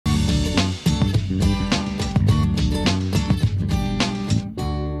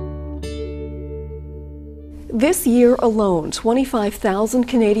This year alone, 25,000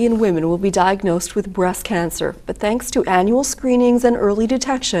 Canadian women will be diagnosed with breast cancer. But thanks to annual screenings and early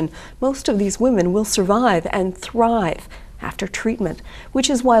detection, most of these women will survive and thrive after treatment,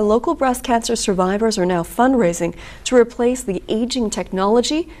 which is why local breast cancer survivors are now fundraising to replace the aging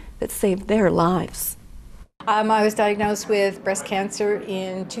technology that saved their lives. I was diagnosed with breast cancer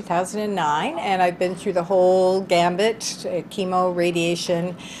in 2009, and I've been through the whole gambit, chemo,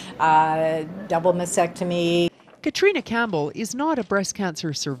 radiation, double mastectomy. Katrina Campbell is not a breast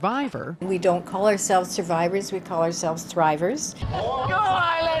cancer survivor. We don't call ourselves survivors, we call ourselves thrivers. Go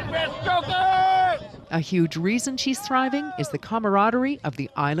Island Breaststrokers! A huge reason she's thriving is the camaraderie of the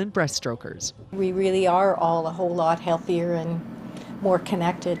Island Breaststrokers. We really are all a whole lot healthier and more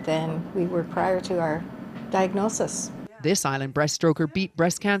connected than we were prior to our diagnosis. This Island Breaststroker beat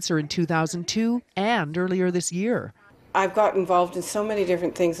breast cancer in 2002 and earlier this year. I've got involved in so many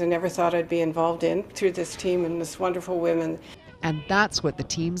different things I never thought I'd be involved in through this team and this wonderful women. And that's what the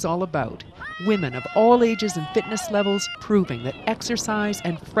team's all about. Women of all ages and fitness levels proving that exercise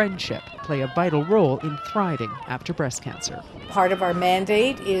and friendship play a vital role in thriving after breast cancer. Part of our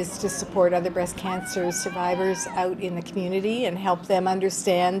mandate is to support other breast cancer survivors out in the community and help them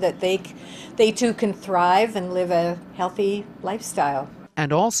understand that they too can thrive and live a healthy lifestyle.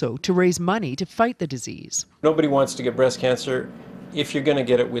 And also to raise money to fight the disease. Nobody wants to get breast cancer. If you're going to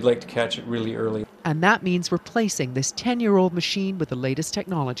get it, we'd like to catch it really early. And that means replacing this 10-year-old machine with the latest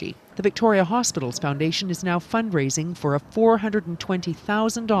technology. The Victoria Hospitals Foundation is now fundraising for a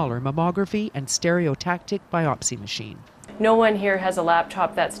 $420,000 mammography and stereotactic biopsy machine. No one here has a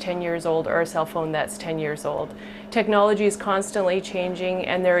laptop that's 10 years old or a cell phone that's 10 years old. Technology is constantly changing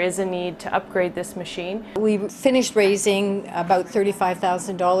and there is a need to upgrade this machine. We finished raising about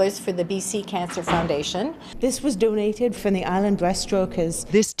 $35,000 for the BC Cancer Foundation. This was donated from the Island Breaststrokers.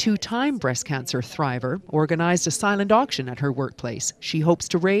 This two-time breast cancer thriver organized a silent auction at her workplace. She hopes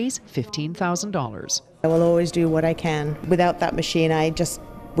to raise $15,000. I will always do what I can. Without that machine, I just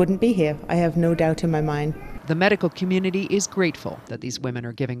wouldn't be here. I have no doubt in my mind. The medical community is grateful that these women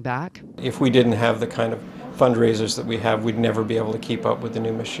are giving back. If we didn't have the kind of fundraisers that we have, we'd never be able to keep up with the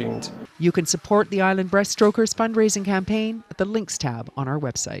new machines. You can support the Island Breaststrokers fundraising campaign at the links tab on our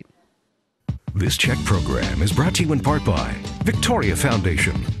website. This Check program is brought to you in part by Victoria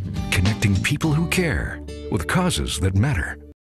Foundation, connecting people who care with causes that matter.